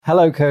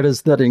Hello,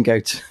 coders. That didn't go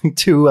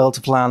too well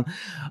to plan.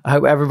 I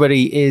hope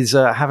everybody is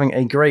having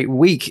a great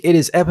week. It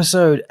is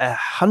episode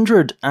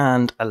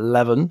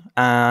 111,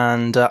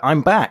 and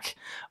I'm back.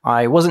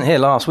 I wasn't here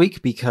last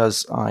week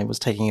because I was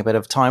taking a bit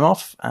of time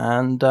off,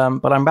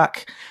 but I'm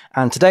back.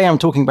 And today I'm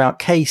talking about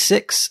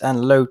K6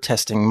 and load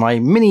testing, my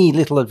mini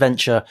little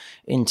adventure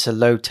into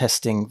load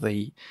testing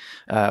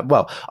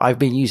I've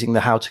been using the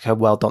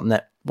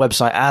howtocodewell.net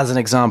website as an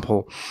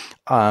example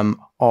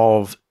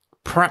of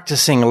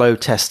practicing load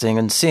testing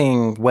and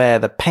seeing where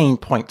the pain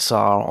points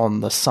are on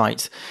the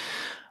site.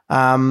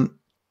 I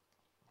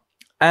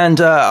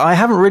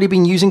haven't really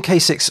been using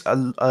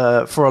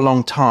K6 for a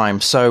long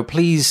time. So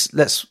please,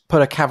 let's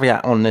put a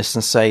caveat on this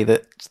and say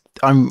that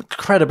I'm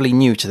incredibly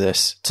new to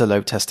this, to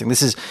load testing.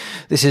 This is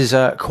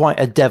quite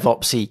a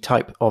DevOpsy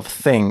type of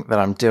thing that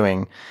I'm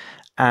doing.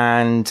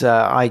 And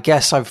I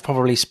guess I've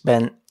probably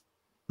spent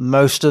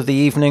most of the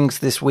evenings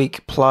this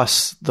week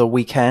plus the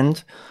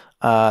weekend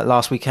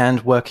last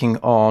weekend working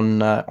on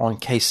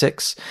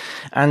K6.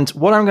 And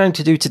what I'm going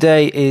to do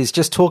today is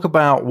just talk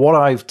about what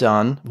I've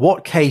done,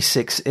 what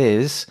K6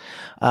 is,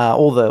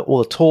 all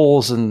the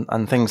tools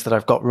and things that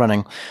I've got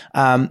running.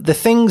 The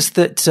things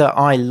that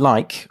I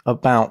like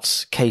about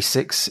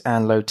K6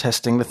 and load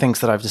testing, the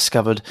things that I've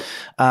discovered,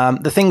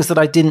 the things that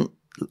I don't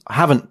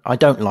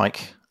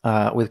like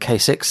with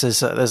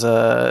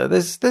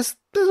K6.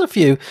 There's a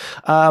few.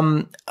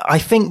 I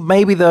think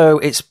maybe though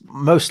it's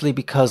mostly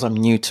because I'm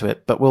new to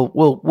it, but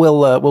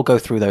we'll go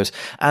through those.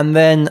 And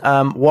then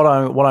what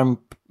I'm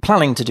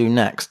planning to do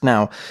next.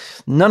 Now,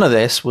 none of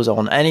this was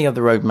on any of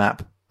the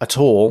roadmap at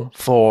all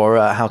for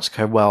How to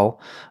Code Well.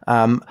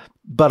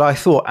 But I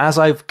thought as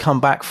I've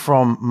come back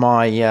from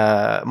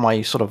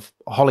my sort of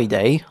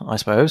holiday, I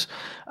suppose,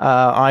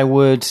 I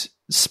would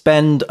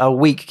spend a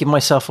week, give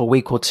myself a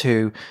week or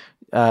two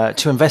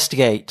to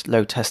investigate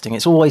load testing.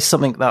 It's always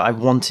something that I've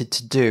wanted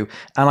to do.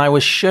 And I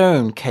was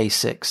shown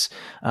K6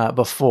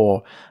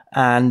 before,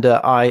 and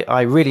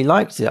I really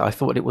liked it. I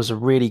thought it was a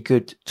really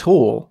good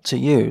tool to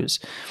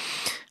use.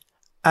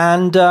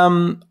 And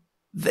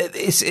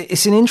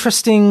it's an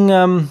interesting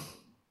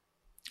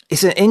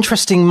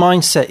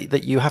mindset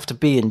that you have to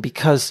be in,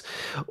 because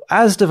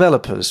as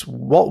developers,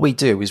 what we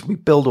do is we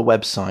build a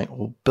website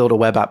or build a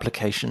web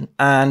application,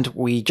 and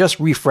we just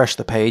refresh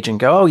the page and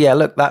go, oh yeah,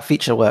 look, that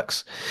feature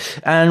works.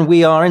 And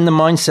we are in the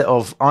mindset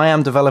of, I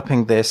am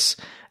developing this,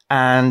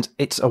 and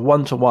it's a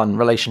one-to-one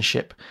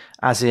relationship,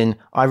 as in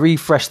I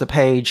refresh the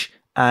page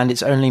and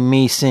it's only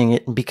me seeing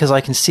it, and because I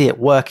can see it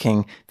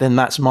working, then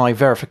that's my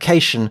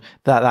verification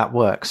that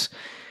works.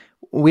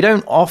 We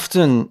don't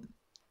often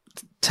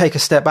take a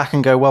step back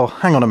and go, well,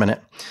 hang on a minute.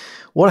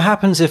 What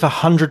happens if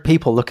 100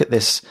 people look at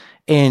this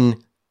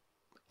in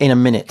a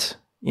minute?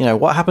 You know,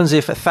 what happens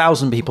if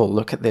 1,000 people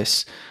look at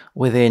this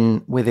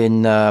within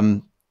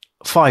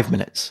 5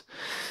 minutes?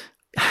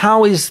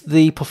 How is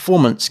the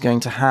performance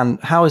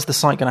how is the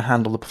site going to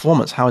handle the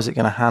performance? How is it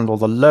going to handle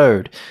the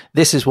load?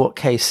 This is what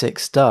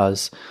K6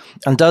 does,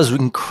 and does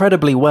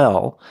incredibly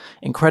well.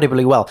 So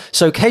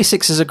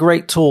K6 is a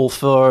great tool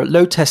for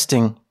load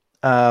testing,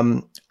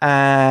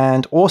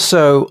 and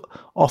also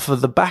off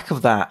of the back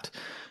of that,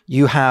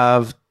 you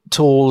have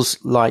tools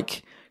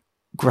like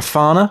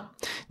Grafana.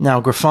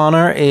 Now,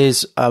 Grafana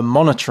is a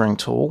monitoring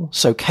tool.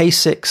 So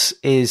K6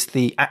 is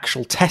the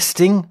actual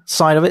testing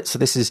side of it. So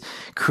this is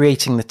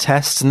creating the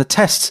tests, and the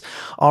tests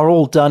are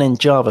all done in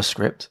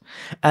JavaScript.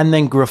 And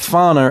then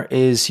Grafana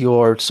is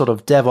your sort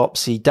of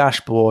DevOpsy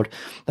dashboard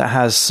that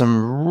has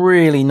some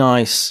really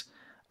nice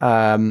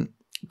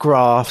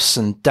graphs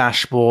and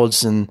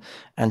dashboards and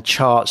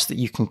charts that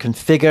you can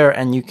configure,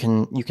 and you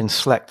can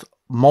select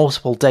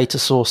multiple data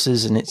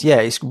sources, and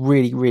it's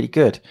really, really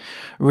good.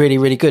 Really,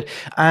 really good.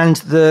 And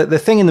the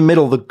thing in the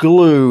middle, the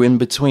glue in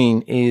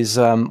between is,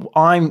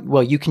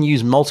 you can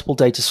use multiple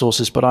data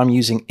sources, but I'm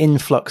using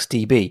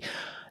InfluxDB.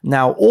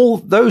 Now, all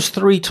those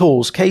three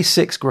tools,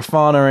 K6,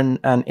 Grafana,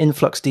 and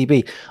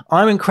InfluxDB,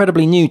 I'm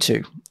incredibly new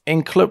to,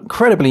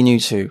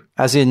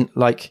 as in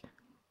like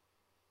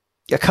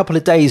a couple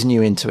of days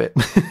new into it.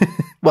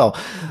 Well,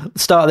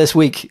 start of this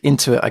week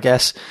into it, I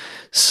guess.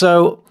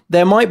 So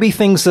there might be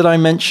things that I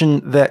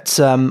mention that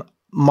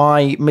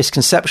my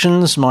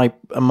misconceptions, my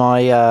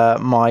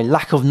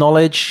lack of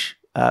knowledge,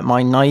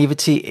 my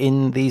naivety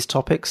in these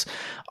topics.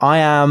 I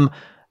am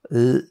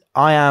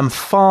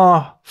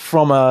far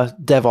from a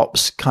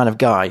DevOps kind of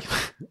guy.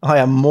 I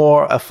am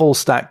more a full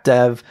stack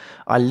dev.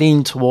 I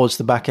lean towards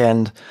the back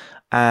end,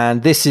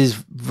 and this is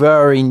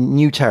very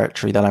new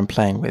territory that I'm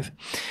playing with.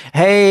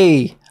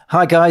 Hey.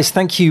 Hi guys,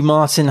 thank you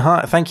Martin.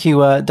 Hi, thank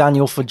you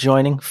Daniel for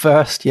joining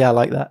first. Yeah, I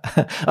like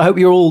that. I hope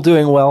you're all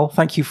doing well.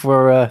 Thank you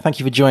for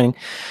joining.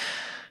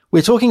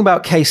 We're talking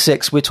about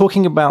K6. We're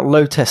talking about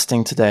load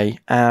testing today,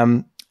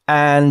 and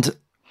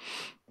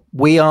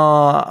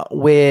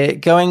we're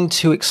going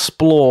to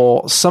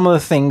explore some of the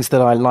things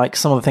that I like,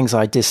 some of the things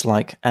I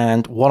dislike,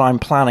 and what I'm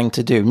planning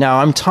to do. Now,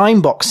 I'm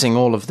time boxing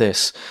all of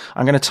this.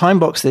 I'm going to time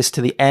box this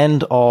to the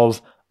end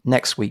of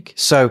next week.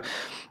 So,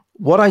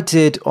 what I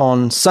did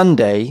on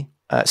Sunday.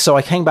 So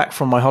I came back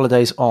from my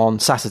holidays on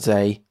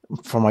Saturday,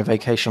 from my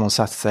vacation on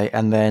Saturday,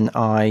 and then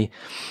I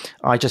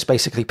just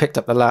basically picked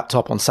up the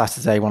laptop on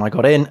Saturday when I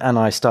got in, and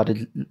I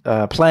started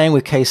playing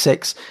with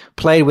K6,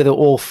 played with it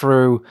all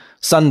through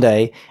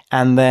Sunday,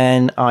 and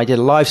then I did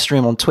a live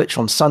stream on Twitch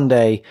on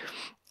Sunday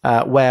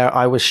where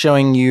I was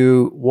showing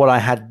you what I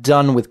had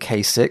done with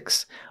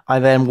K6. I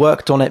then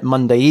worked on it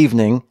Monday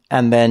evening,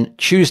 and then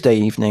Tuesday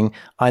evening,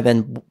 I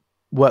then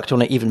worked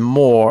on it even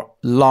more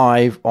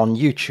live on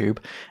YouTube.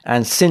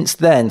 And since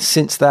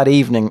that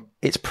evening,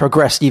 it's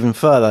progressed even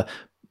further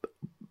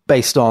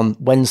based on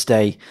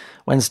Wednesday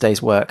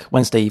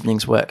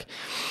evening's work.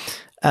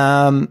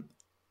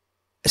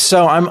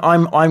 So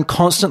I'm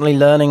constantly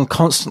learning,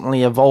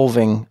 constantly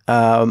evolving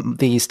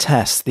these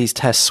test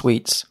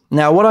suites.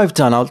 Now, what I've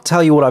done, I'll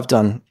tell you what I've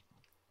done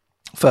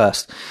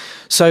first.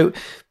 So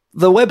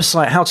the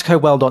website,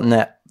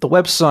 howtocodewell.net, the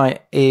website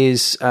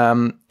is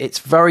it's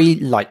very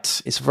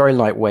light, it's very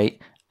lightweight,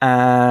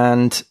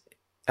 and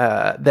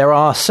there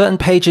are certain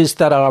pages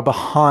that are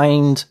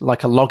behind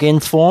like a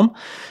login form.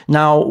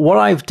 Now, what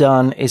I've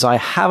done is I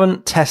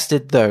haven't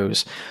tested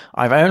those.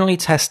 I've only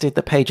tested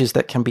the pages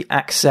that can be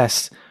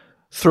accessed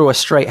through a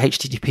straight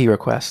HTTP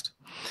request.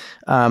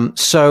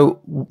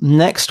 So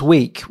next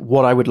week,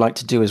 what I would like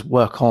to do is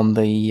work on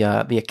the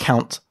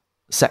account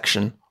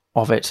section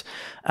of it.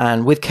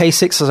 And with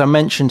K6, as I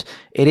mentioned,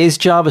 it is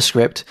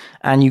JavaScript,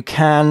 and you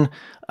can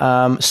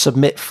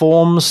submit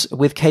forms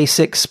with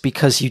K6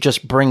 because you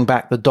just bring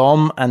back the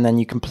DOM and then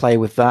you can play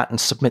with that and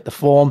submit the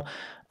form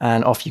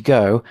and off you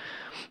go.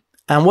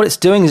 And what it's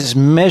doing is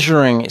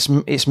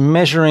it's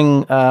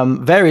measuring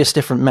various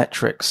different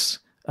metrics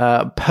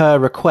per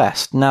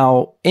request.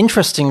 Now,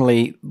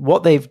 interestingly,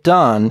 what they've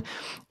done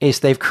is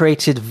they've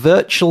created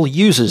virtual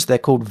users. They're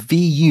called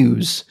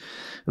VUs,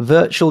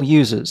 virtual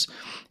users.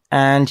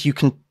 And you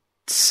can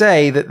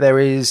say that there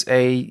is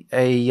a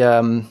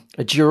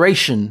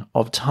duration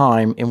of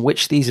time in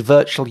which these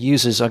virtual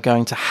users are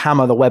going to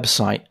hammer the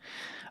website.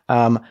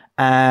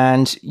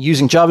 And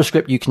using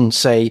JavaScript, you can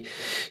say,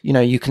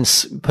 you can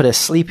put a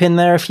sleep in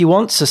there if you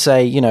want to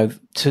say,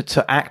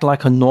 to act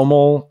like a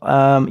normal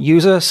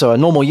user. So a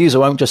normal user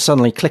won't just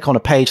suddenly click on a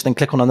page, then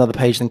click on another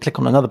page, then click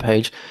on another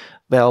page.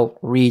 They'll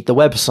read the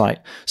website.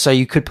 So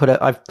you could put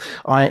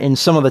in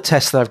some of the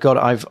tests that I've got,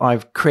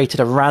 I've created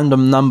a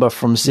random number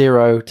from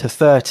 0 to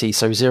 30.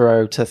 So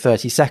 0 to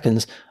 30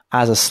 seconds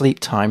as a sleep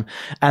time.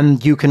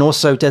 And you can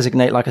also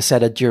designate, like I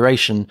said, a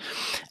duration.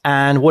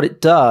 And what it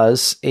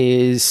does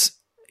is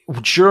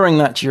during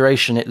that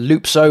duration, it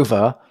loops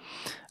over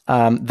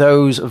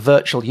those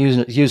virtual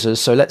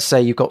users. So let's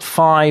say you've got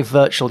 5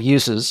 virtual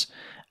users,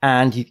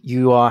 and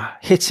you are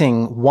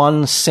hitting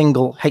one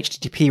single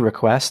HTTP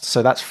request.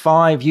 So that's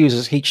 5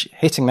 users each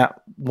hitting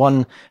that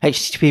one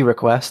HTTP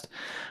request.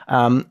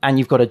 And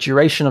you've got a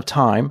duration of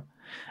time,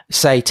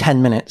 say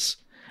 10 minutes.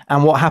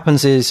 And what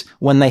happens is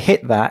when they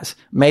hit that,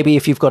 maybe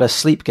if you've got a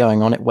sleep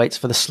going on, it waits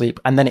for the sleep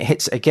and then it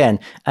hits it again.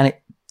 And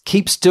it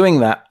keeps doing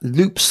that,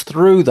 loops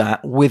through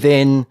that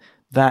within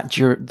that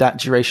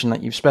duration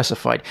that you've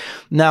specified.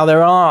 Now,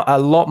 there are a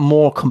lot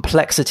more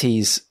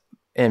complexities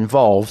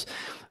involved.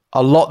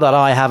 A lot that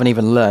I haven't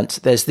even learnt.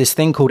 There's this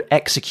thing called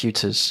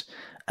executors.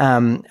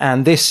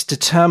 And this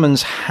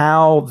determines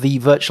how the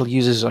virtual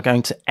users are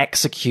going to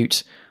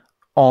execute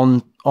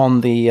on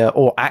the,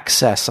 or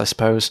access, I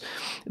suppose,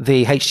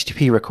 the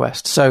HTTP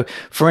request. So,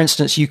 for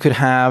instance, you could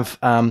have,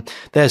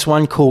 there's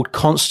one called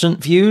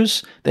constant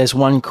views. There's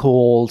one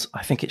called,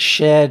 I think it's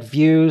shared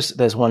views.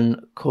 There's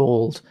one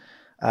called,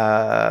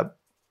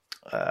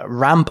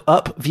 ramp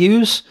up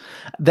views.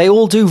 They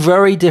all do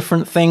very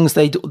different things.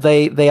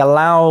 They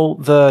allow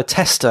the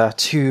tester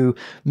to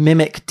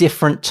mimic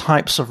different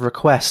types of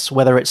requests,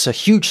 whether it's a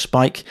huge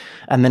spike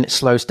and then it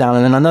slows down,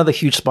 and then another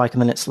huge spike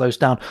and then it slows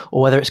down,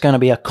 or whether it's going to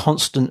be a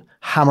constant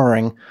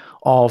hammering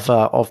of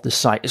the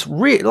site. It's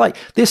really like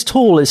this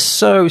tool is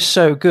so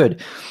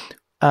good.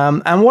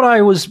 And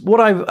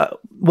the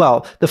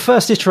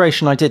first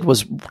iteration I did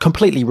was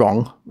completely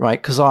wrong,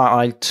 right? Because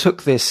I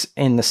took this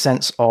in the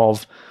sense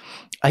of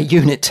a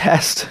unit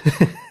test.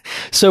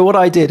 So what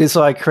I did is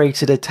I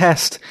created a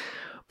test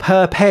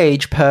per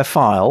page per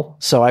file.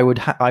 So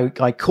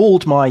I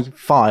called my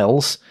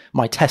files,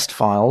 my test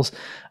files,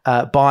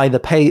 by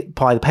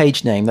the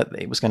page name that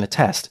it was going to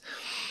test.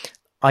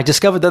 I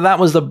discovered that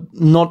was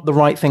not the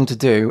right thing to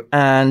do.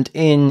 And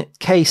in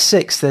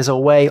K6, there's a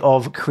way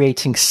of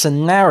creating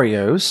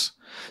scenarios.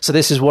 So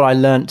this is what I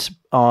learnt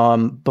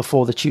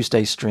before the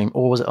Tuesday stream,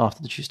 or was it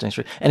after the Tuesday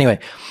stream? Anyway.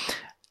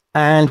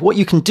 And what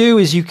you can do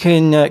is you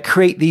can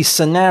create these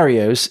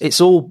scenarios.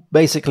 It's all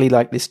basically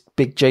like this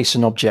big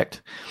JSON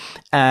object.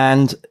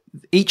 And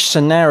each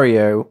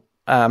scenario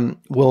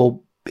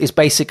is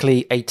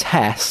basically a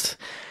test.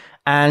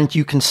 And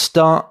you can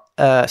start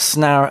a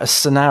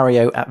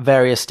scenario at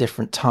various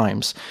different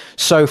times.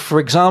 So, for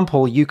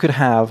example, you could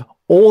have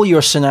all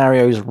your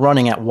scenarios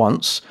running at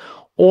once.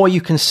 Or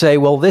you can say,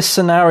 well, this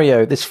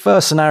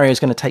first scenario is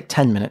going to take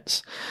 10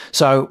 minutes.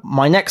 So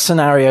my next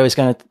scenario is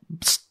going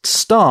to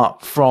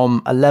start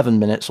from 11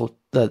 minutes or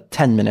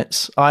 10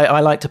 minutes.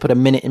 I like to put a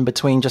minute in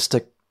between just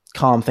to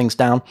calm things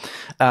down.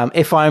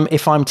 If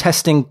I'm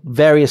testing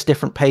various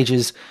different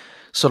pages,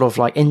 sort of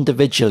like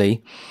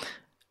individually,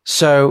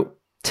 so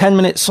 10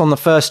 minutes on the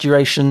first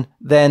duration,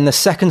 then the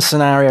second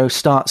scenario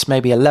starts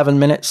maybe 11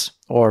 minutes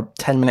or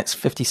 10 minutes,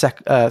 30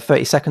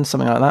 seconds,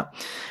 something like that.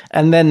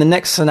 And then the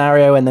next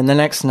scenario and then the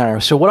next scenario.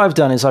 So what I've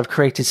done is I've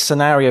created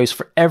scenarios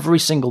for every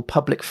single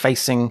public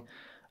facing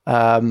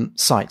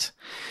site.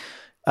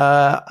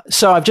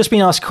 So I've just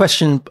been asked a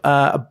question,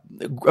 a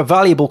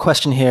valuable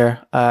question here.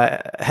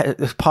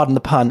 Pardon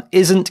the pun.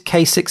 Isn't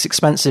K6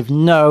 expensive?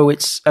 No,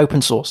 it's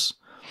open source.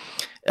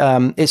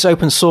 It's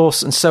open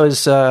source, and so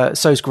is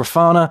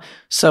Grafana,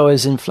 so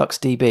is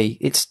InfluxDB.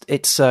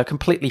 It's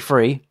completely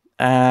free.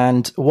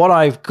 And what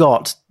I've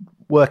got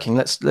working,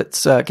 let's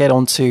get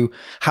on to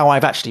how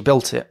I've actually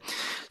built it.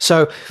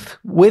 So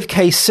with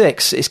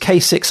K6, it's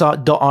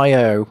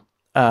k6art.io,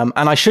 and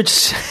I should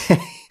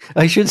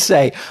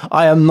say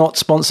I am not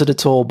sponsored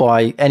at all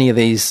by any of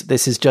these.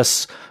 This is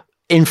just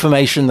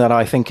information that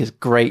I think is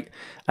great.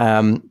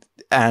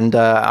 And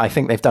I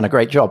think they've done a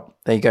great job.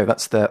 There you go.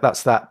 That's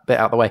that bit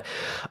out of the way.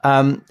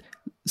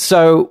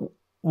 So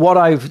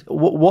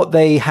what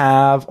they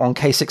have on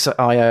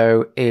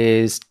K6.io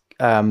is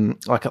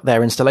like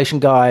their installation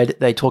guide.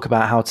 They talk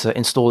about how to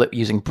install it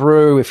using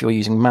Brew if you're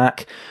using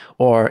Mac,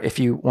 or if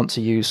you want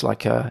to use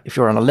if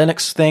you're on a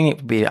Linux thing, it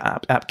would be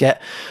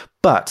apt-get.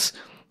 But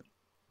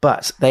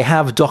they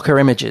have Docker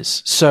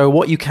images. So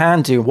what you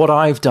can do, what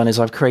I've done is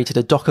I've created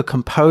a Docker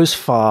Compose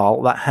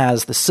file that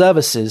has the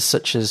services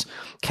such as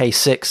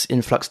K6,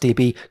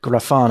 InfluxDB,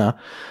 Grafana.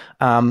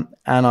 And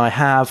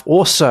I've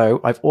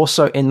also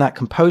in that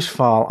Compose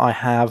file, I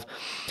have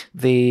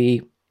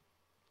the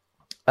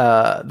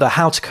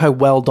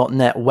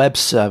howtocodewell.net web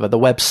server, the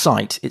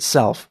website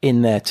itself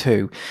in there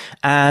too.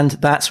 And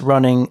that's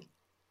running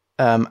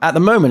at the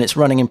moment, it's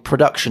running in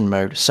production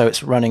mode, so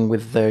it's running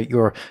with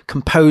your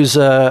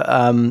Composer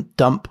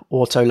dump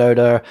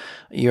autoloader,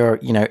 your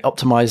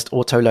optimized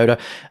autoloader.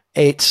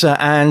 It's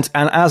and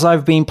as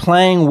I've been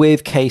playing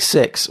with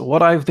K6,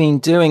 what I've been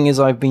doing is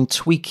I've been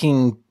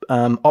tweaking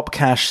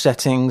opcache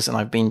settings, and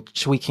I've been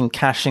tweaking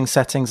caching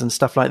settings and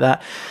stuff like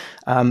that.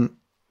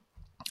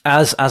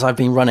 As I've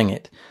been running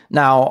it.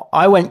 Now,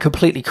 I went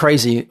completely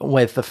crazy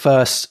with the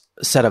first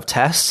set of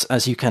tests,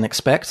 as you can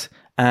expect.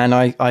 And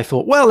I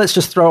thought, well, let's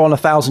just throw on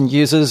 1,000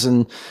 users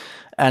and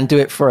do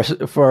it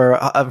for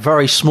a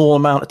very small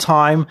amount of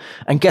time.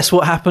 And guess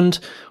what happened?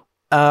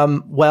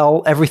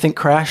 Well, everything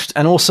crashed.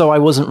 And also I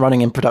wasn't running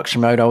in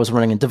production mode. I was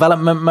running in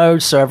development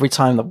mode. So every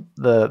time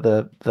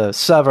the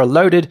server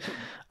loaded,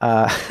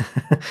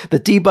 the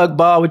debug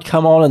bar would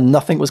come on and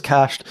nothing was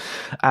cached,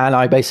 and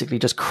I basically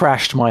just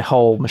crashed my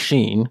whole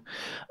machine.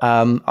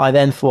 I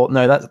then thought,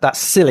 no, that's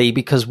silly,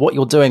 because what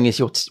you're doing is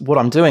what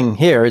I'm doing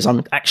here is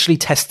I'm actually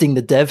testing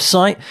the dev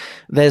site.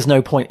 There's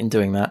no point in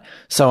doing that.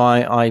 So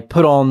I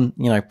put on,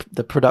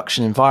 the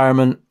production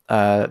environment,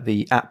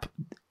 the app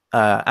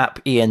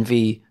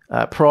env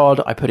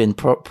prod. I put in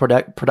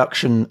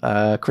production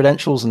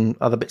credentials and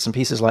other bits and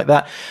pieces like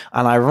that,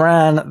 and I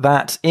ran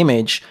that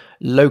image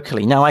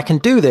locally. Now I can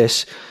do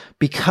this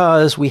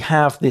because we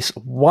have this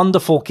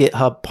wonderful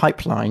GitHub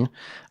pipeline.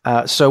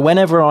 So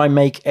whenever I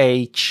make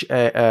a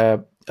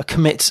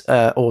commit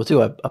or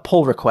do a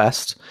pull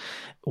request,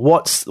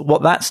 what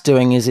that's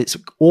doing is it's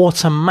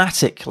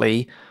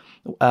automatically,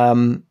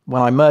 when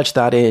I merge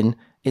that in,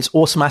 it's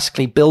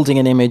automatically building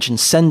an image and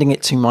sending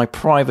it to my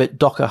private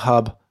Docker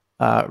Hub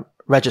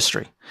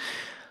registry.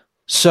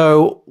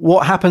 So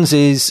what happens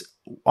is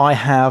I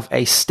have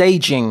a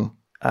staging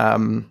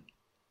image.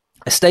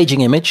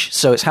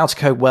 So it's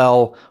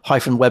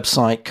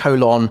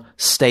howtocodewell-website :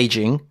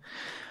 staging.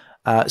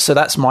 So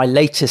that's my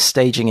latest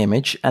staging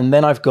image. And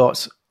then I've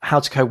got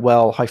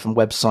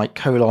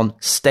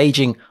howtocodewell-website :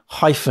 staging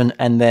hyphen,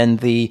 and then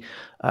the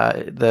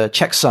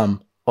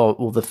checksum,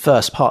 or the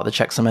first part of the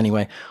checksum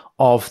anyway,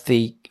 of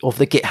the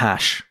Git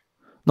hash.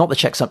 Not the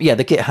checksum. Yeah,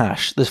 the Git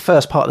hash, the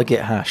first part of the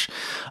Git hash,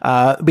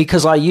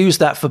 because I use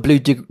that for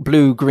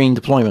blue-green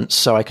deployments.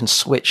 So I can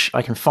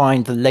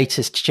find the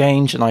latest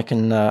change, and I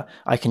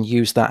can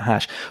use that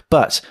hash.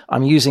 But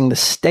I'm using the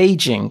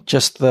staging,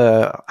 just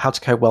the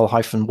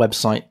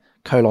howtocodewell-website :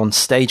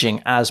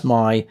 staging as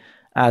my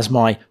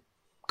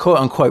quote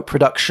unquote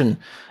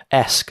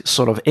production-esque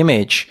sort of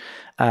image,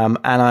 and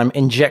I'm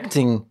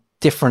injecting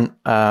different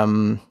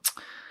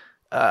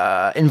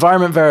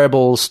environment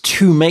variables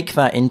to make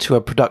that into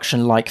a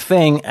production-like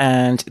thing,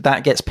 and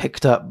that gets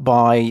picked up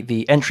by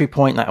the entry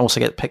point. That also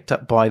gets picked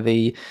up by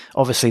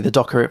obviously the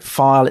Docker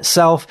file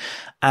itself.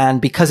 And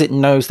because it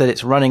knows that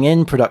it's running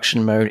in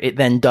production mode, it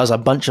then does a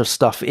bunch of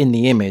stuff in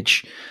the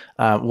image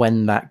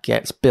when that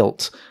gets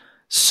built.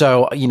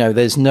 So,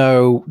 there's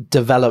no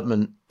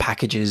development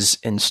packages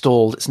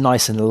installed. It's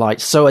nice and light.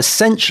 So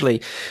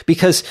essentially,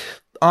 because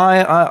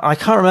I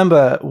can't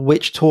remember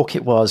which talk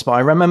it was, but I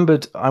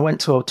remembered I went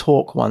to a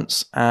talk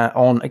once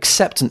on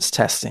acceptance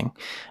testing,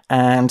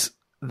 and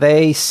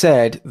they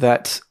said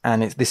that,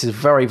 and this is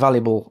very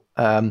valuable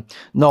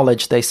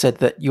knowledge, they said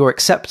that your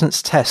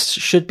acceptance tests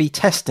should be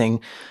testing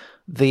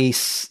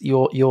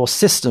your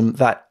system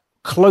that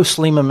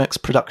closely mimics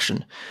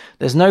production.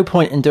 There's no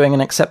point in doing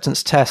an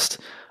acceptance test,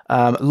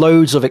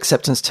 loads of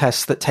acceptance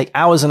tests that take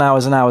hours and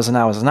hours and hours and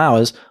hours and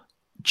hours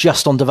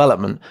just on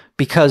development,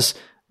 because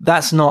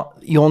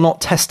you're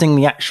not testing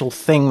the actual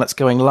thing that's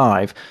going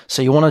live.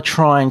 So you want to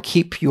try and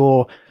keep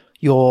your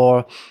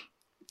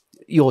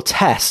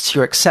tests,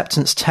 your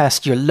acceptance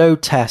test, your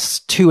load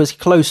tests to as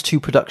close to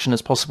production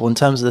as possible in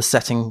terms of the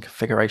setting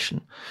configuration.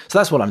 So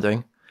that's what I'm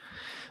doing.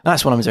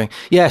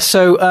 Yeah.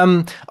 So,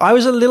 I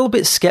was a little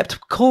bit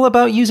skeptical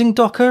about using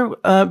Docker,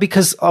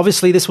 because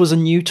obviously this was a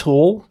new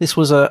tool. This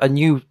was a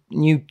new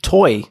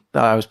toy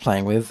that I was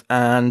playing with.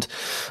 And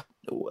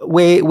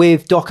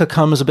with Docker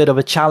comes a bit of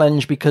a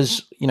challenge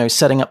because,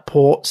 setting up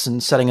ports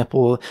and setting up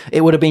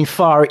it would have been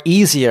far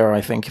easier,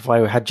 I think, if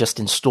I had just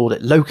installed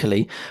it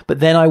locally,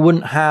 but then I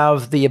wouldn't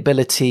have the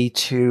ability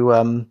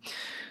to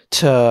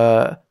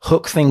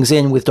hook things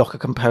in with Docker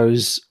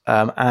Compose,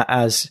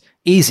 as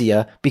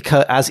easy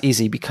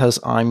because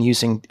I'm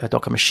using a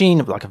Docker machine,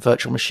 like a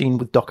virtual machine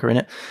with Docker in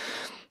it.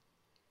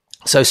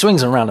 So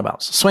swings and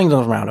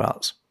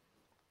roundabouts.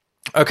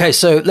 Okay,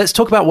 so let's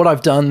talk about what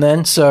I've done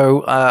then.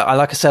 So,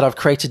 like I said, I've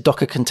created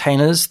Docker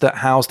containers that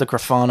house the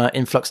Grafana,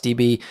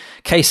 InfluxDB,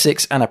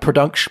 K6, and a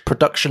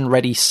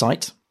production-ready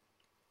site.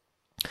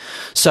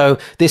 So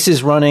this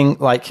is running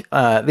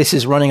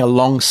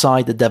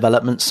alongside the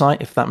development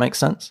site, if that makes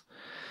sense.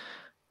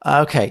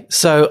 Okay,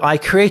 so I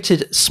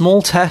created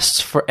small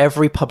tests for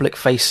every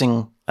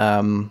public-facing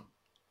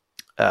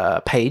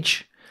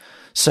page.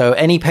 So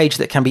any page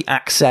that can be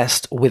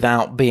accessed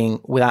without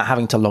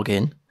having to log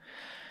in.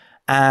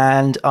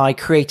 And I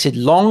created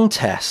long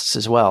tests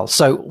as well.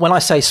 So when I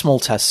say small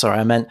tests, what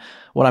I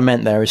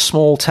meant there is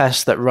small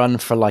tests that run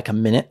for like a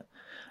minute,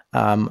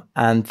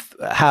 and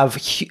have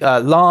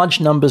large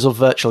numbers of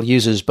virtual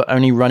users, but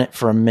only run it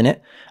for a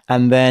minute.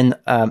 And then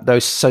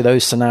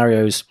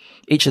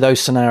each of those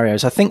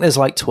scenarios, I think there's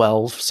like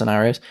 12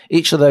 scenarios.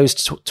 Each of those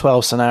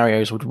 12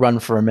 scenarios would run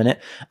for a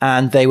minute,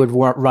 and they would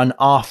run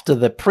after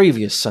the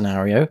previous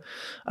scenario.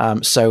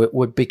 So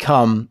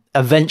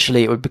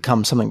eventually it would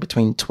become something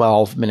between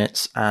 12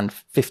 minutes and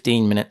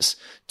 15 minutes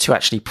to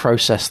actually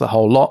process the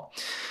whole lot.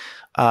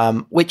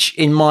 Which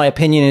in my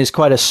opinion is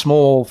quite a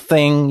small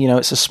thing.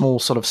 It's a small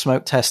sort of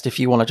smoke test. If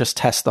you want to just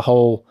test the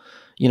whole,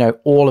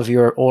 all of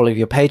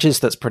your pages,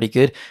 that's pretty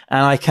good.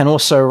 And I can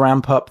also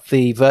ramp up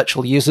the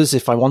virtual users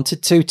if I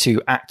wanted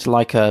to act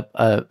like a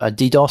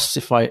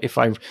DDoS if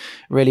I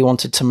really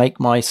wanted to make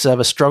my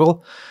server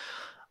struggle.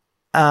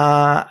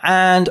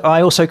 And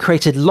I also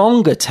created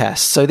longer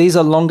tests. So these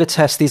are longer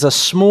tests. These are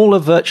smaller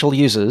virtual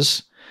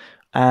users,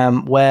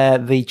 where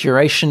the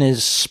duration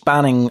is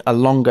spanning a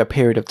longer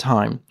period of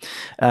time.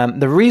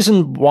 The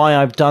reason why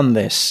I've done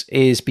this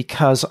is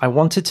because I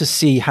wanted to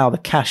see how the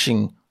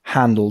caching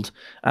handled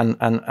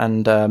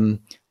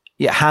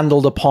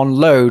handled upon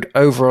load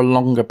over a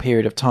longer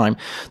period of time.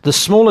 The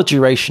smaller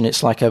duration,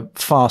 it's like a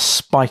fast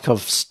spike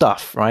of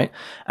stuff, right?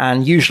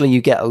 And usually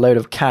you get a load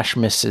of cache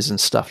misses and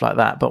stuff like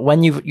that. But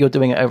when you're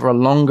doing it over a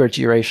longer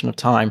duration of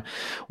time,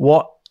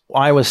 what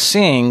I was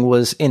seeing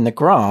was in the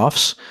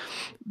graphs,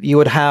 you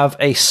would have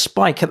a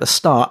spike at the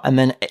start, and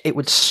then it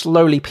would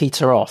slowly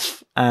peter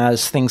off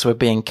as things were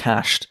being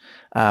cached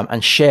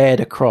and shared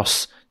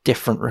across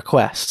different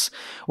requests.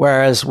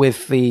 Whereas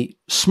with the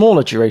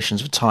smaller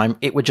durations of time,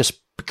 it would just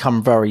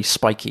become very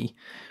spiky,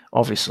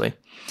 obviously.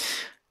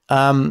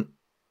 So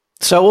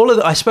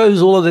I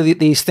suppose all of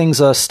these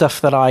things are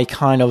stuff that I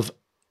kind of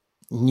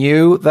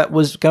knew that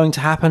was going to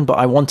happen, but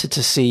I wanted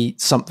to see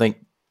something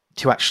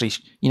to actually,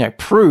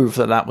 prove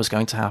that was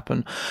going to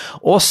happen.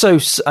 Also,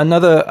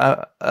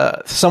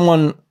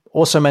 someone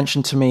also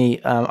mentioned to me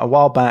a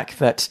while back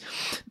that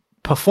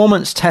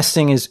performance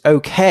testing is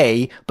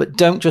okay, but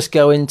don't just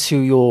go into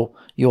your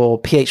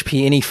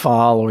PHP ini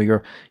file or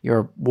your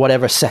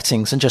whatever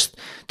settings and just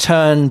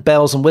turn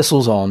bells and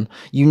whistles on.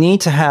 You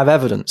need to have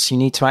evidence. You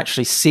need to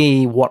actually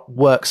see what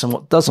works and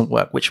what doesn't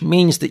work, which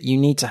means that you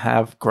need to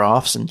have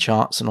graphs and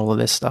charts and all of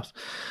this stuff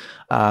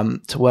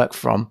to work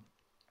from.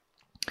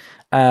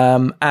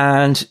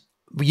 And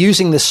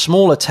using the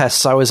smaller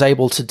tests, I was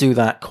able to do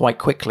that quite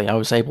quickly. I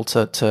was able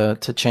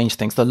to change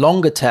things. The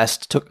longer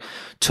test took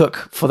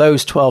for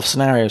those 12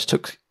 scenarios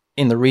took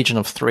in the region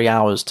of 3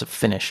 hours to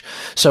finish.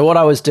 So what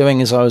I was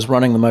doing is I was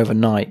running them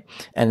overnight,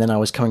 and then I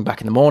was coming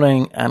back in the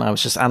morning, and I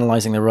was just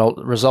analyzing the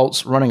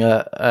results, running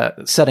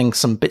setting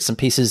some bits and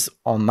pieces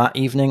on that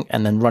evening,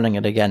 and then running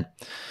it again.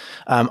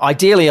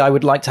 Ideally, I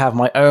would like to have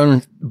my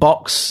own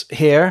box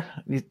here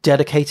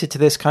dedicated to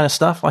this kind of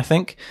stuff, I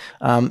think,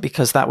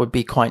 because that would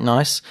be quite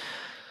nice.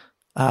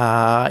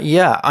 So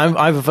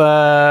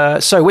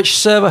which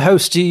server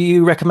host do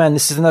you recommend?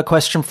 This is another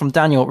question from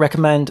Daniel.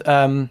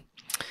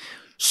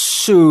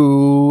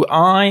 So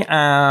I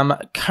am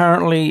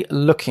currently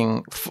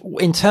looking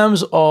in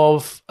terms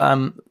of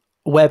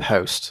web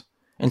host,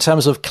 in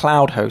terms of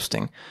cloud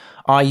hosting.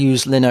 I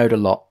use Linode a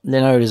lot.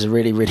 Linode is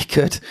really, really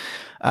good.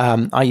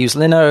 I use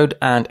Linode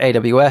and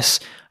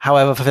AWS.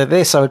 However, for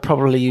this, I would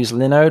probably use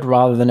Linode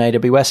rather than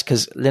AWS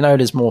because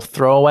Linode is more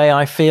throwaway,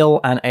 I feel,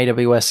 and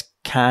AWS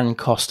can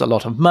cost a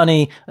lot of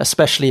money,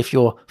 especially if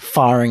you're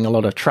firing a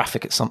lot of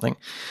traffic at something.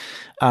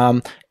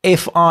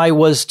 If I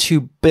was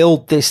to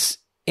build this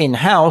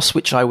in-house,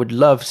 which I would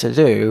love to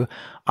do,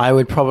 I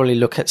would probably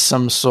look at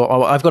some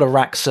I've got a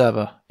rack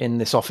server in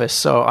this office,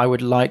 so I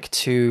would like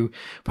to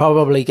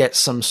probably get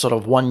some sort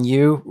of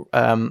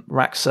 1U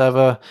rack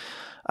server,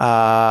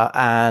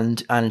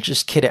 and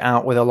just kit it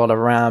out with a lot of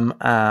RAM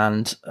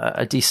and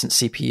a decent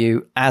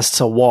CPU. As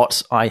to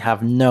what, I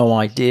have no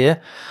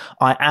idea.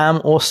 I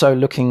am also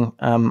looking,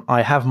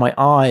 I have my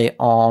eye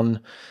on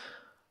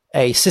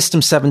a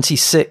System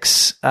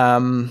 76,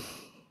 what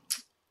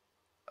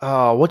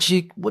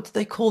do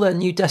they call their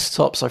new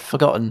desktops? I've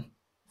forgotten.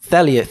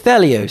 Thelios.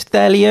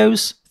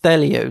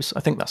 I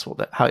think that's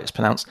how it's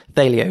pronounced.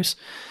 Thelios.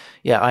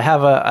 Yeah, I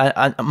have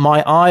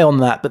my eye on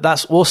that, but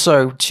that's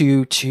also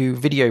to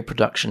video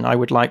production. I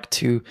would like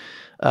to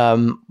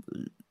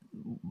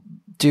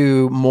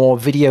do more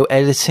video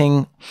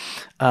editing,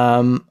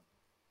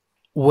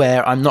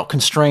 where I'm not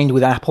constrained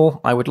with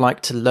Apple. I would like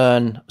to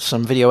learn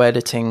some video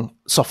editing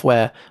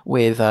software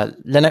with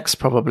Linux,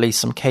 probably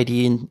some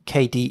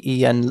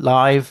KDEN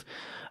Live.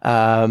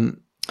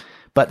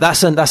 But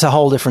that's a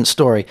whole different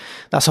story.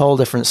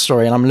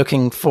 And I'm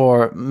looking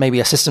for maybe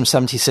a System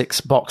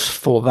 76 box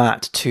for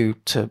that to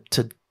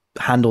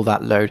handle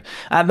that load.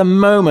 At the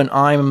moment,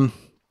 I'm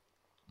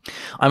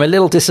a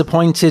little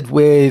disappointed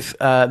with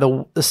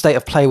the state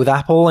of play with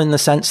Apple in the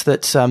sense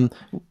that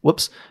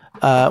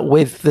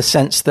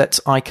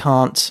I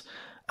can't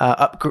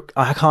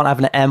have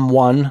an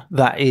M1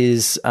 that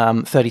is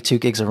 32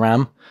 gigs of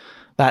RAM.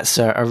 That's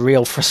a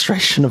real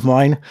frustration of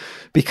mine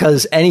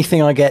because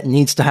anything I get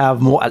needs to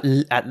have more at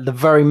the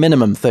very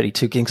minimum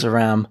 32 gigs of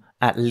RAM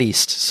at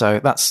least.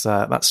 So that's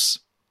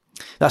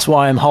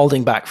why I'm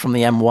holding back from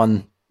the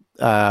M1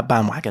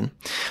 bandwagon.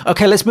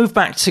 Okay, let's move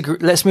back to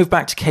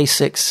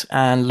K6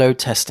 and load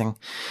testing.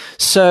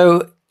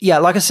 So yeah,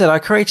 like I said, I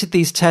created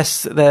these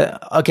tests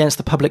against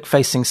the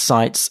public-facing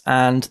sites,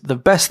 and the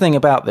best thing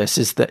about this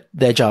is that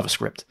they're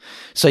JavaScript.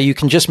 So you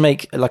can just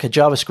make like a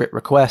JavaScript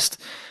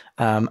request.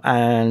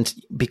 And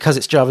because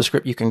it's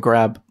JavaScript, you can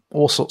grab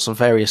all sorts of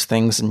various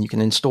things and you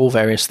can install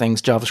various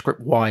things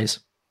JavaScript-wise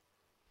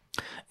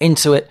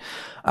into it,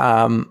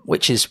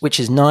 which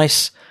is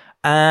nice.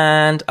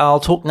 And I'll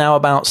talk now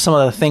about some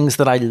of the things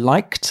that I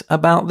liked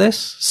about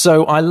this.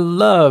 So I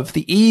love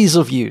the ease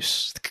of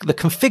use. The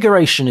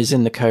configuration is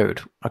in the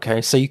code.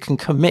 Okay. So you can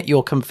commit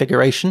your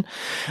configuration.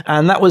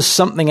 And that was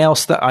something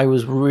else that I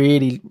was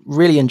really,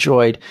 really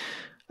enjoyed,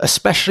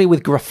 especially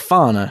with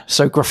Grafana.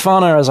 So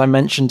Grafana, as I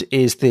mentioned,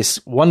 is this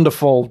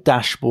wonderful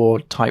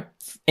dashboard type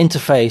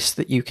interface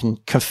that you can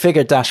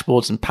configure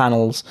dashboards and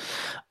panels.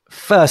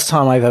 First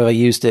time I've ever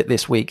used it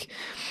this week.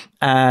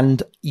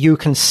 And you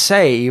can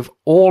save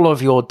all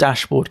of your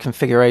dashboard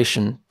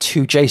configuration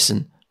to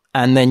JSON,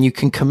 and then you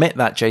can commit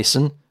that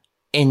JSON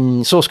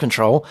in source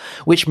control,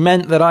 which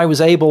meant that I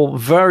was able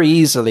very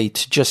easily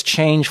to just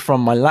change from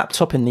my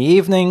laptop in the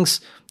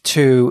evenings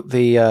to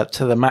the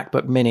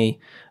MacBook Mini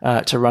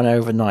to run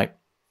overnight.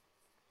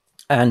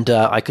 And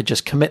I could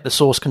just commit the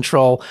source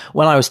control.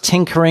 When I was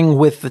tinkering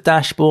with the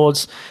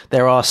dashboards,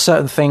 there are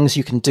certain things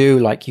you can do,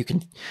 like you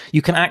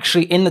can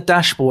actually, in the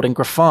dashboard in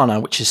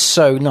Grafana, which is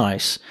so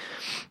nice,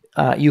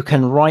 you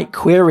can write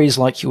queries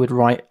like you would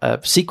write a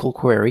SQL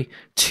query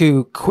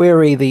to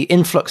query the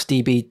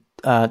InfluxDB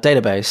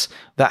database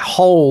that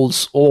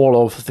holds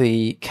all of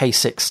the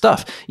K6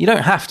 stuff. You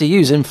don't have to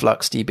use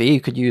InfluxDB. You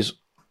could use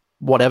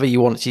whatever you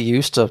want to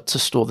use to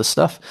store the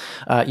stuff.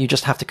 You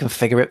just have to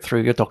configure it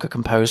through your Docker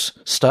Compose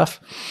stuff.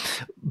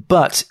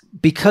 But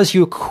because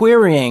you're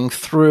querying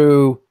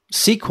through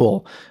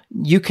SQL,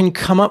 you can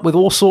come up with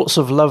all sorts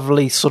of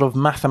lovely sort of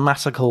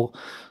mathematical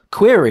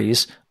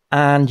queries,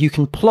 and you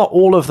can plot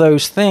all of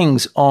those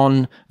things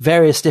on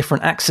various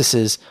different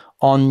axes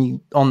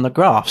on the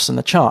graphs and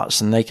the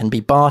charts. And they can be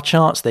bar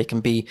charts. They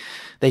can be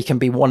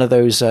one of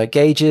those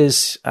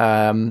gauges.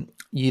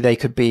 They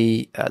could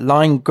be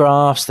line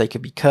graphs, they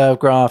could be curve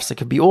graphs, they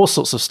could be all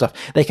sorts of stuff.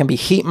 They can be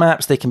heat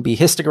maps, they can be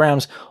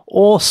histograms,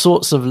 all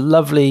sorts of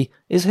lovely,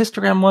 is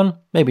histogram one?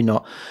 Maybe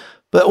not.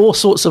 But all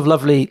sorts of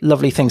lovely,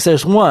 lovely things.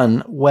 There's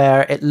one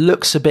where it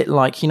looks a bit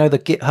like, the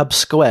GitHub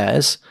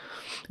squares,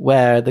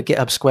 where the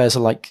GitHub squares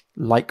are like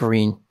light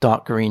green,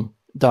 dark green,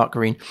 dark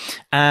green.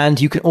 And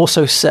you can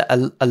also set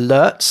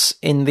alerts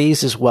in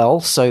these as well,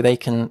 so they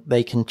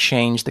can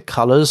change the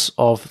colors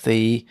of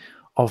the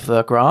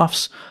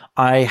graphs.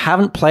 I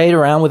haven't played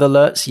around with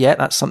alerts yet.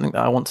 That's something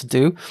that I want to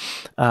do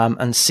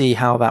and see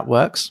how that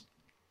works.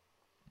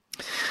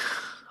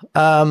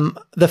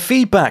 The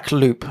feedback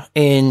loop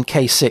in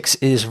K6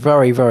 is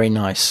very, very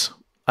nice.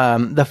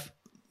 You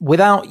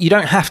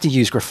don't have to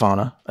use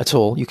Grafana at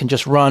all. You can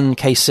just run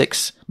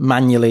K6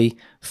 manually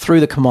through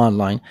the command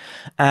line,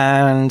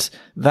 and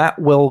that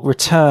will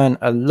return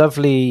a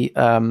lovely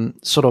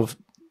sort of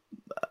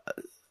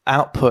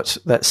output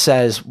that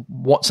says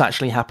what's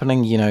actually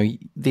happening. You know,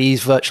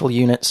 these virtual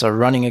units are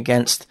running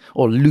against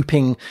or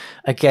looping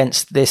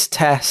against this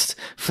test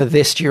for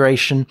this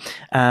duration.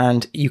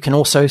 And you can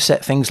also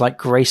set things like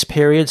grace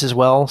periods as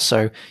well.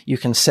 So you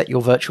can set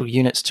your virtual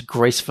units to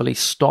gracefully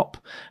stop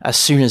as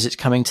soon as it's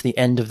coming to the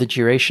end of the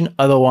duration.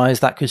 Otherwise,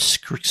 that could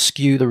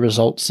skew the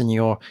results in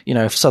your, you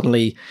know, if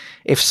suddenly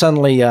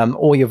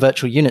all your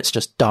virtual units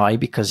just die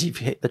because you've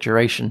hit the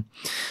duration.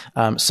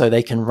 So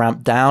they can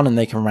ramp down and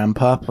they can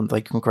ramp up and they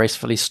can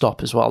gracefully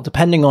stop as well,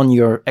 depending on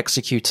your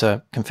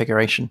executor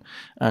configuration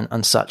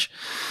and such.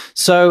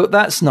 So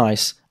that's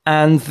nice.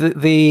 And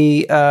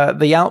the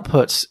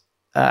output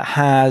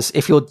has,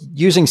 if you're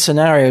using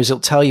scenarios,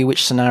 it'll tell you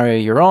which scenario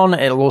you're on.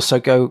 It'll also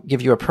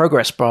give you a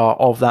progress bar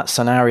of that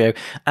scenario,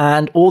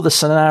 and all the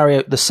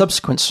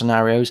subsequent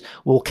scenarios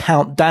will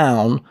count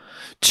down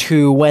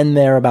to when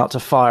they're about to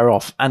fire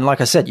off. And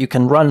like I said, you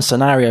can run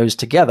scenarios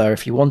together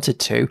if you wanted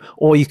to,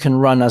 or you can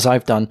run, as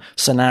I've done,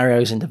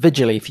 scenarios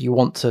individually if you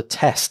want to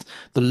test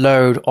the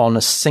load on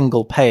a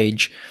single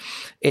page.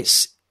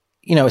 It's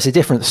a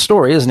different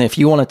story, isn't it? If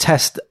you want to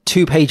test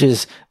 2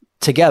 pages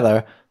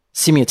together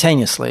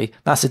simultaneously,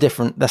 that's a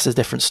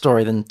different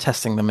story than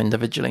testing them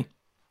individually.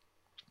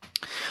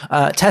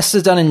 Tests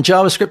are done in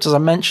JavaScript, as I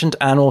mentioned,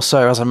 and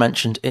also, as I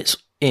mentioned, it's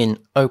in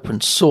open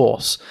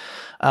source.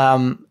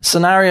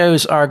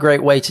 Scenarios are a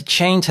great way to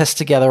chain tests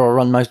together or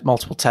run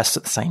multiple tests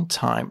at the same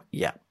time.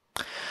 Yeah.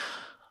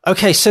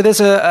 Okay, so there's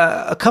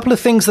a couple of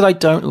things that I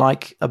don't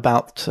like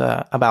about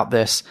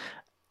this,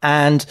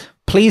 and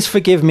please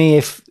forgive me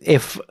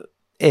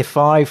if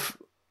I've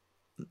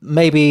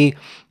maybe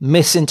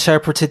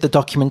misinterpreted the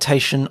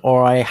documentation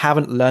or I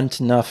haven't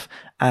learned enough,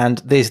 and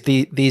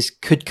these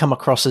could come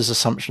across as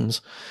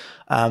assumptions.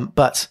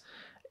 But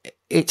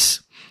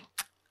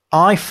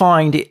I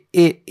find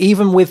it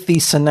even with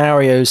these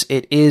scenarios,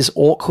 it is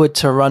awkward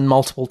to run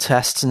multiple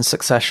tests in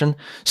succession.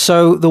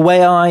 So the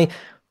way I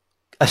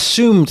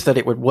assumed that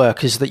it would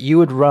work is that you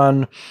would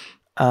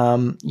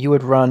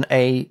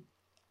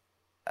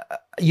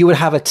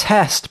have a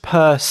test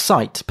per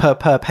site,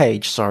 per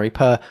page. So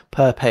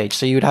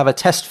you would have a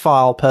test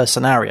file per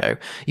scenario.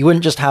 You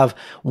wouldn't just have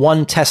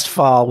one test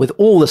file with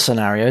all the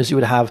scenarios. You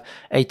would have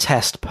a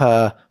test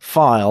per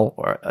file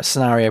or a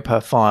scenario per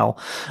file.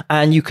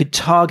 And you could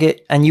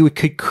target and you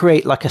could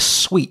create like a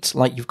suite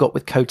like you've got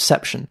with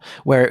Codeception,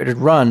 where it would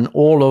run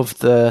all of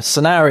the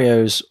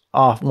scenarios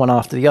one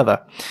after the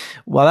other.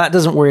 Well,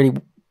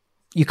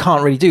 you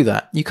can't really do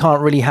that. You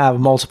can't really have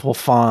multiple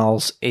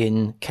files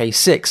in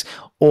K6,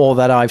 or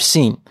that I've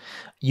seen.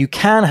 You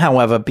can,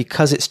 however,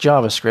 because it's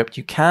JavaScript,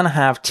 you can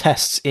have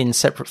tests in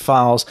separate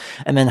files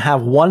and then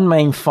have one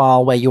main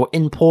file where you're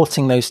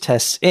importing those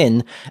tests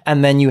in,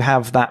 and then you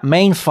have that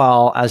main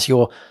file as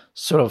your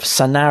sort of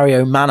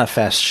scenario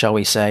manifest, shall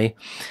we say,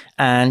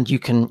 and you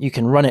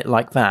can run it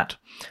like that.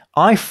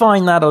 I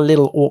find that a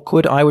little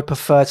awkward. I would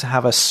prefer to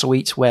have a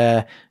suite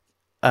where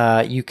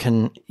you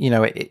can,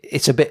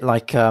 it's a bit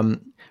like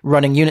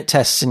running unit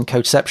tests in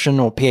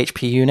Codeception or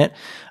PHP Unit.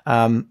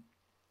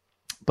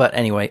 But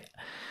anyway,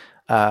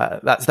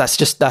 that's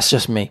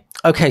just me.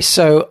 Okay,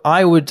 so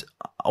I would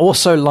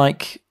also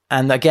like,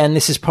 and again,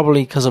 this is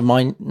probably because of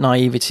my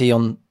naivety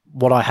on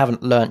what I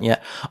haven't learned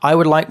yet, I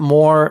would like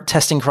more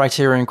testing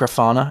criteria in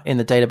Grafana in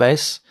the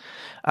database.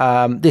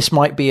 This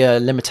might be a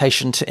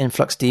limitation to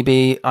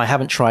InfluxDB. I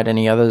haven't tried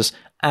any others,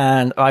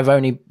 and I've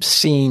only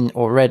seen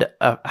or read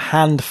a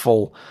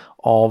handful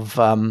of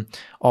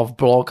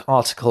blog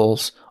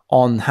articles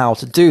on how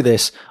to do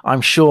this.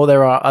 I'm sure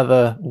there are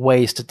other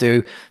ways to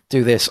do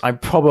this. I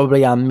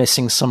probably am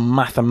missing some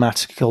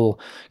mathematical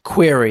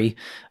query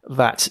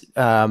that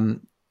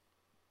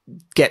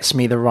gets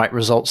me the right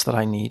results that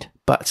I need.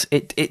 But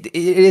it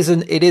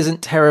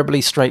isn't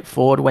terribly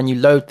straightforward. When you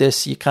load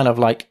this, you kind of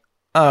like,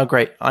 oh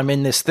great, I'm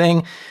in this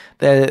thing.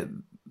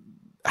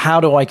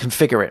 How do I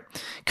configure it?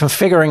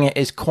 Configuring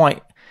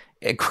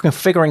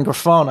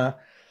Grafana,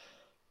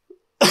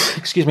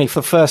 excuse me,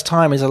 for the first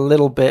time is a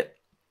little bit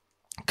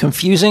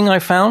confusing, I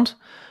found.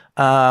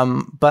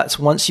 But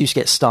once you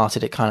get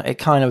started, you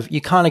kind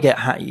of get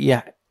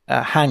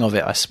a hang of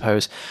it, I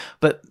suppose.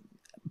 But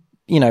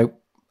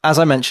as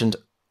I mentioned,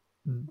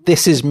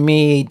 this is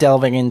me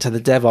delving into the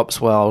DevOps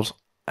world,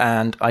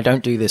 and I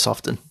don't do this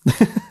often.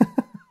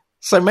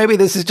 So maybe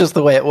this is just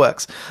the way it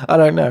works. I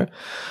don't know.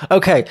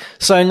 Okay,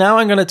 so now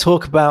I'm going to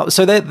talk about.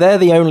 So they're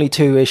the only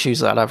 2 issues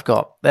that I've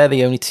got. They're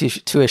the only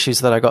two issues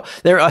that I got.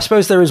 I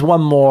suppose there is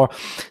one more.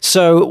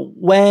 So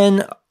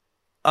when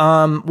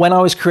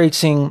I was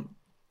creating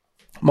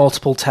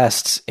multiple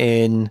tests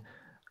in,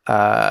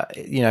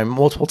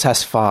 multiple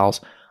test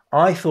files,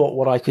 I thought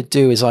what I could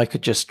do is I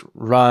could just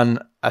run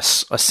a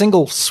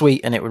single suite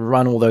and it would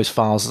run all those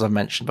files, as I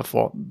mentioned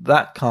before.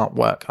 That can't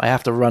work. I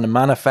have to run a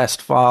manifest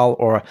file,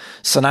 or a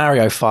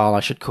scenario file,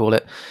 I should call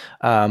it,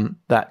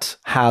 that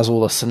has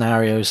all the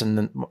scenarios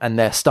and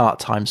their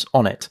start times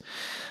on it.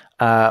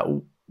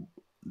 I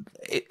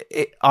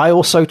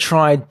also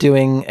tried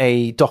doing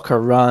a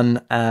Docker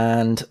run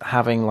and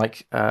having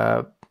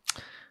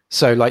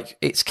So like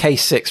it's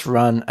K6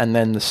 run and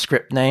then the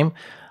script name.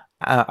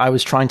 I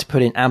was trying to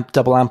put in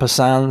double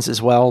ampersands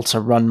as well to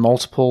run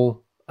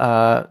multiple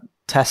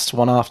tests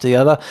one after the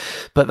other,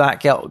 but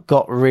that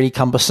got really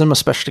cumbersome,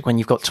 especially when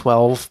you've got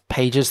 12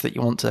 pages that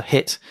you want to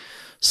hit.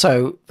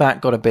 So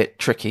that got a bit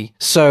tricky.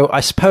 So I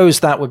suppose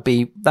that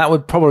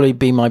would probably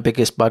be my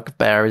biggest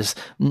bugbear is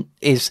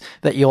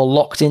that you're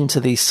locked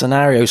into these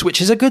scenarios, which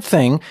is a good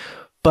thing,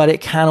 but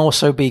it can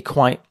also be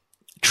quite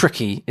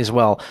tricky as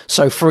well.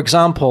 So for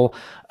example,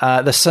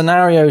 the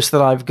scenarios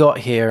that I've got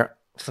here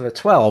for the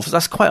 12,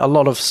 that's quite a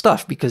lot of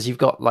stuff because you've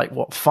got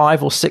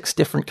 5 or 6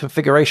 different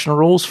configuration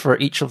rules for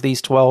each of these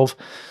 12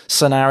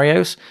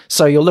 scenarios.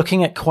 So you're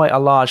looking at quite a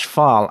large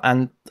file,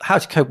 and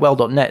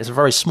howtocodewell.net is a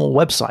very small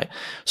website.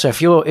 So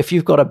if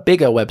you've got a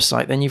bigger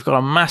website, then you've got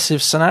a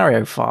massive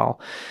scenario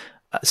file.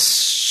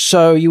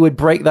 So you would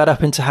break that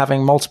up into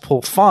having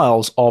multiple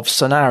files of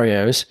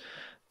scenarios.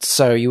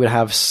 So you would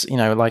have,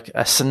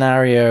 a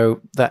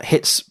scenario that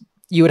hits,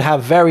 you would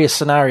have various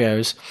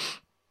scenarios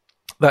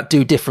that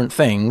do different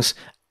things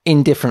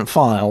in different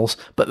files.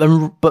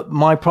 But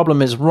my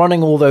problem is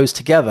running all those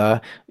together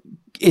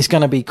is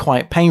going to be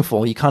quite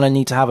painful. You kind of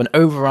need to have an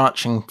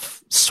overarching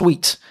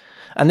suite.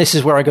 And this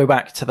is where I go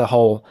back to the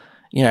whole,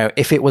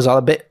 if it was a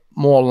bit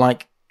more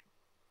like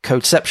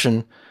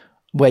Codeception,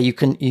 where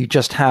you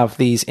just have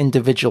these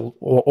individual,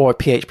 or a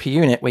PHP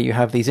unit where you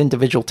have these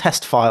individual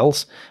test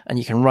files and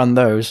you can run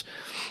those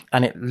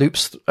and it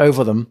loops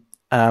over them.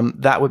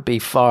 That would be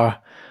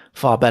far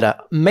better.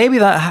 Maybe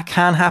that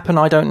can happen.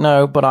 I don't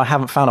know, but I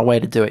haven't found a way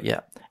to do it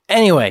yet.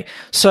 Anyway,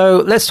 so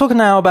let's talk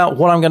now about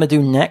what I'm going to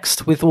do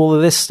next with all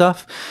of this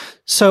stuff.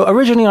 So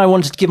originally I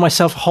wanted to give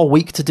myself a whole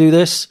week to do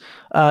this.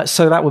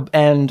 So that would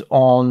end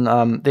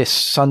on this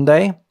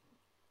Sunday.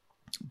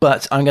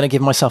 But I'm going to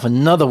give myself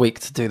another week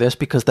to do this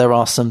because there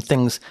are some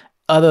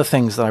other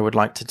things that I would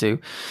like to do.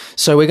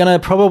 So we're going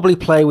to probably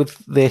play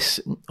with this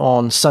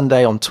on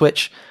Sunday on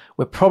Twitch.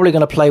 We're probably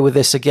going to play with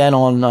this again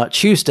on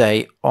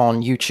Tuesday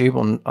on YouTube,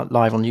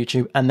 live on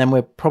YouTube. And then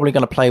we're probably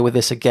going to play with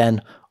this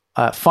again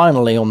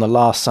finally on the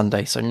last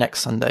Sunday, so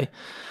next Sunday.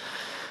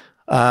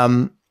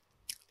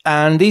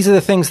 And these are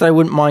the things that I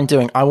wouldn't mind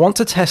doing. I want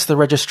to test the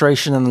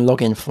registration and the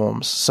login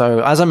forms.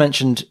 So as I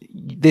mentioned,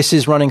 this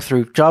is running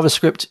through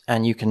JavaScript,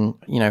 and you can,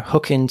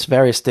 hook into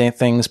various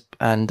things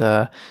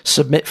and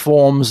submit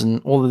forms and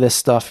all of this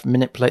stuff,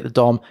 manipulate the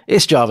DOM.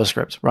 It's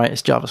JavaScript, right?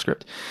 It's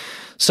JavaScript.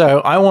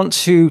 So I want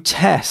to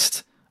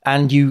test,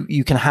 and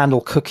you can handle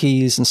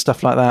cookies and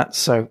stuff like that.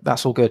 So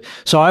that's all good.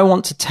 So I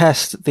want to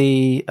test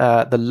the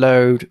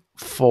load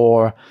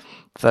for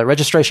the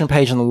registration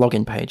page and the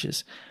login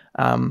pages.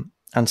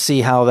 And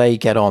see how they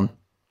get on.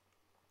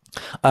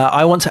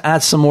 I want to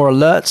add some more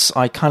alerts.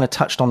 I kind of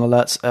touched on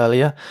alerts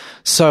earlier.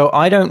 So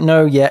I don't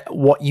know yet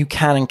what you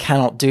can and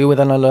cannot do with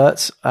an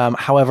alert.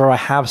 However, I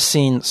have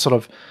seen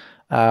I've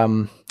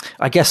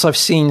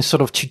seen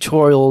sort of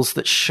tutorials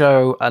that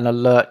show an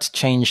alert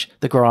change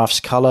the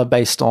graph's color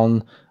based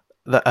on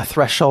a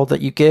threshold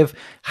that you give.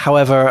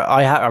 However,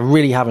 I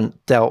really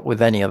haven't dealt with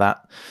any of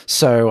that.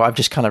 So I've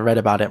just kind of read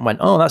about it and went,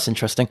 oh, that's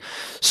interesting.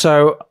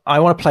 So I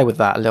want to play with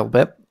that a little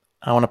bit.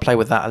 I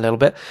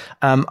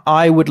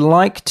would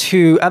like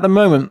to, at the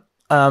moment,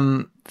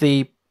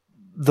 the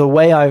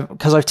way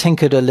because I've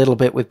tinkered a little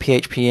bit with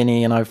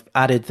PHP-INI, and I've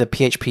added the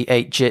PHP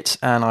 8 JIT,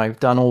 and I've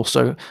done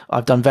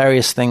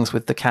various things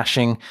with the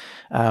caching,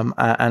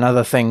 and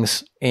other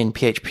things in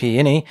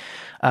PHP-INI.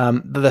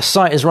 The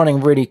site is running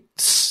really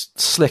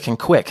slick and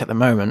quick at the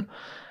moment.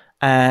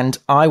 And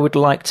I would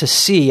like to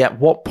see at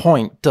what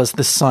point does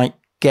the site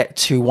get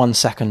to 1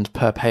 second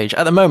per page.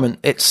 At the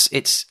moment,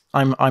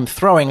 I'm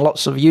throwing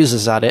lots of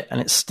users at it, and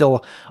it's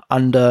still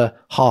under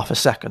half a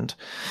second.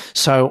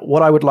 So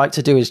what I would like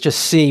to do is just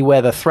see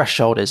where the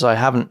threshold is. I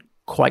haven't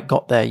quite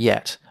got there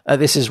yet.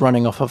 This is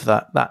running off of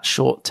that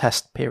short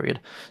test period.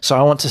 So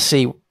I want to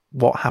see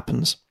what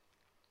happens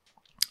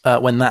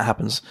when that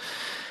happens.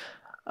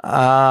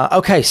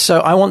 Okay,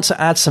 so I want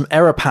to add some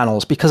error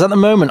panels, because at the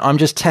moment I'm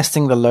just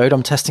testing the load,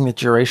 I'm testing the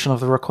duration of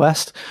the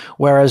request.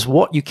 Whereas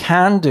what you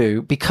can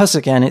do, because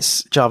again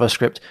it's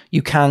JavaScript,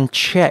 you can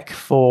check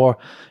for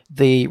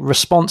the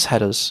response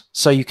headers.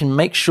 So you can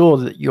make sure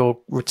that you're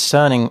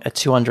returning a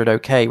 200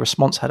 OK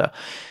response header.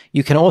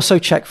 You can also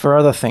check for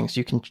other things.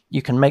 You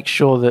can make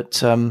sure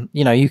that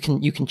you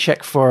can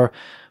check for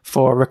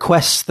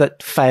requests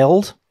that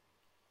failed.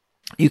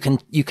 You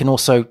can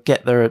also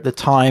get the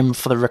time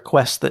for the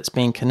request that's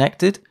being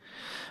connected,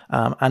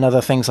 and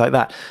other things like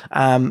that.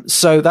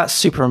 So that's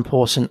super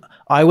important.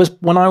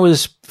 When I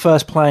was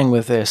first playing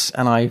with this,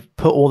 and I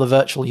put all the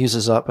virtual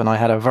users up, and I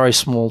had a very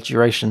small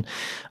duration,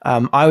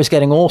 I was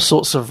getting all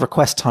sorts of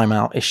request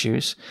timeout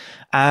issues,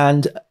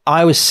 and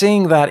I was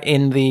seeing that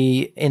in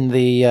the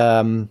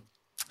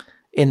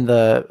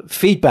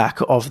feedback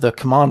of the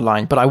command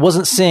line, but I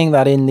wasn't seeing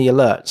that in the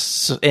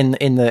alerts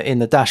in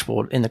the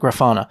dashboard, in the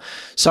Grafana.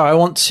 So I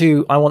want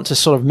to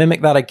sort of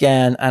mimic that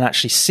again and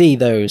actually see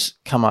those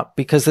come up,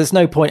 because there's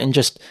no point in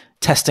just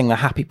testing the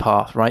happy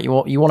path, right? You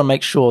want to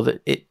make sure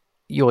that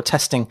you're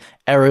testing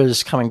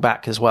errors coming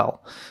back as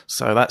well.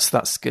 So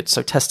that's good.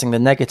 So testing the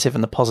negative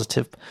and the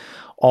positive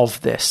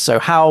of this. So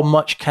how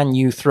much can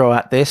you throw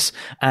at this,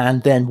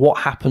 and then what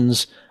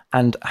happens,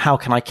 and how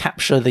can I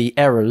capture the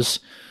errors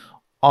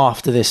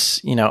after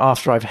this,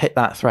 after I've hit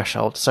that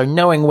threshold? So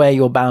knowing where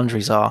your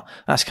boundaries are,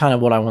 that's kind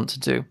of what I want to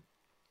do.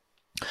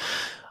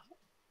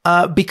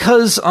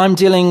 Because I'm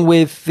dealing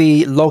with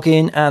the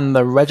login and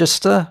the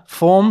register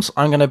forms,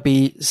 I'm going to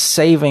be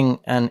saving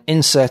and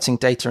inserting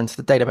data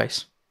into the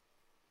database.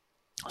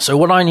 So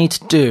what I need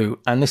to do,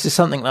 and this is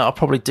something that I'll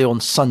probably do on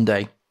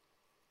Sunday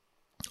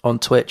on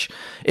Twitch,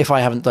 if I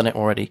haven't done it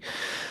already,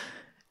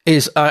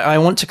 is I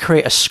want to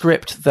create a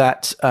script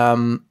that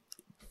resets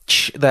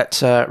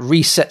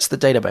the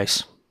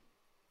database.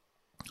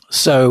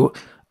 So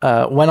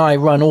when I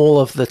run all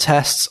of the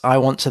tests, I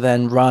want to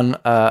then run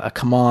a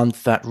command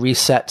that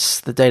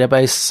resets the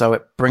database so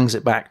it brings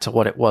it back to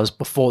what it was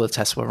before the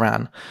tests were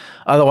ran.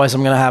 Otherwise,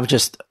 I'm going to have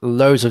just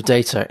loads of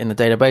data in the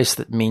database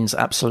that means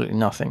absolutely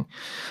nothing.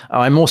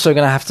 I'm also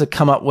going to have to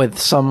come up with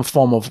some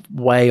form of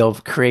way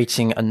of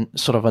creating a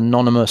sort of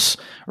anonymous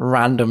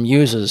random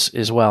users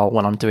as well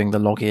when I'm doing the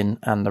login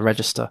and the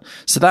register.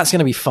 So that's going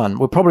to be fun.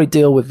 We'll probably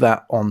deal with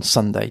that on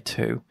Sunday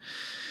too.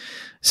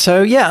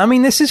 So yeah, I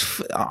mean,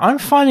 I'm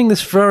finding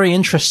this very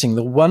interesting,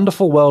 the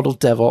wonderful world of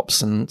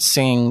DevOps, and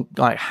seeing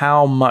like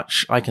how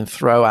much I can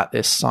throw at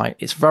this site.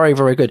 It's very,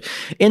 very good.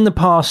 In the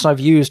past,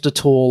 I've used a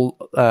tool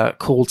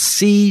called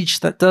Siege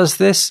that does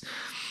this,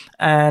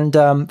 and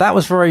that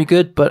was very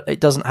good, but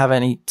it doesn't have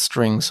any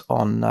strings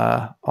on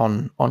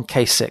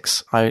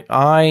K6.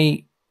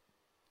 I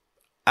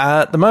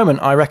at the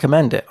moment, I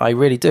recommend it. I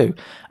really do.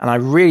 And I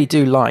really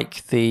do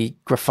like the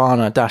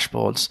Grafana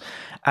dashboards.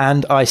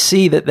 And I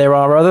see that there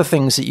are other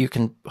things that you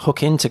can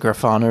hook into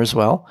Grafana as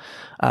well.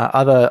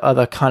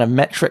 Other kind of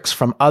metrics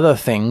from other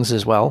things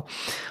as well.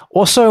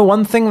 Also,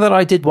 one thing that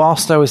I did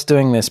whilst I was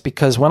doing this,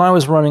 because when I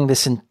was running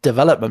this in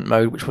development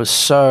mode, which was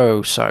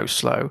so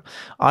slow,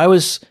 I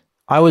was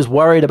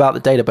worried about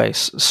the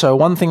database. So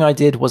one thing I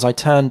did was I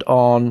turned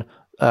on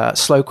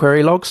slow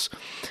query logs,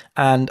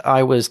 and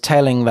I was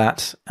tailing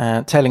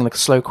the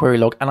slow query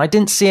log, and I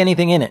didn't see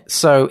anything in it.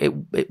 So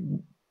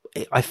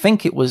I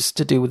think it was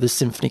to do with the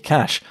Symfony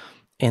cache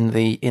in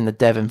the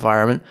dev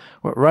environment.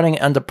 We're running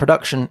it under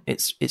production.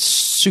 It's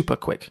super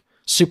quick,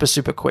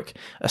 super quick,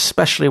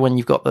 especially when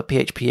you've got the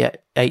PHP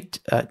 8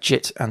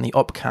 JIT and the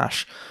op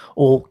cache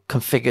all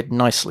configured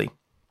nicely.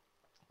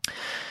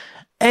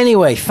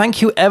 Anyway,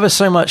 thank you ever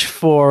so much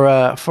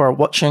for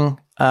watching.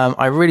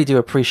 I really do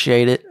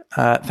appreciate it.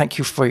 Thank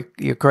you for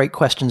your great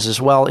questions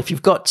as well. If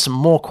you've got some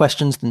more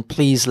questions, then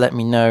please let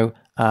me know.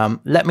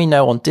 Let me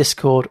know on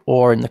Discord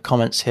or in the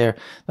comments here.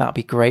 That'd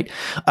be great.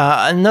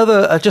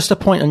 Just a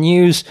point of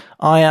news.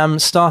 I am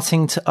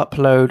starting to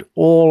upload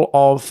all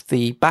of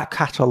the back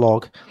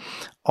catalog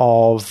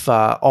of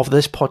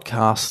this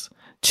podcast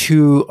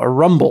to a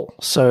Rumble.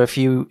 So if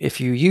you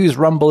use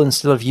Rumble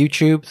instead of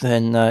YouTube,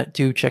 then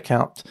do check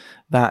out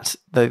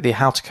the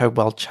How to Code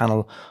Well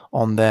channel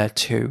on there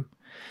too.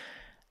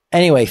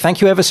 Anyway,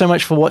 thank you ever so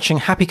much for watching.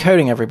 Happy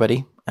coding,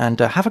 everybody, and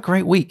have a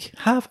great week.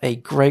 Have a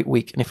great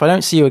week. And if I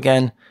don't see you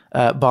again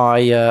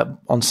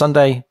on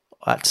Sunday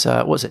at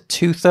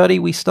 2:30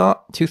 we start?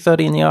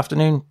 2:30 in the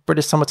afternoon,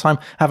 British summertime.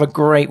 Have a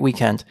great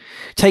weekend.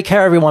 Take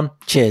care, everyone.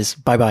 Cheers.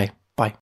 Bye-bye. Bye.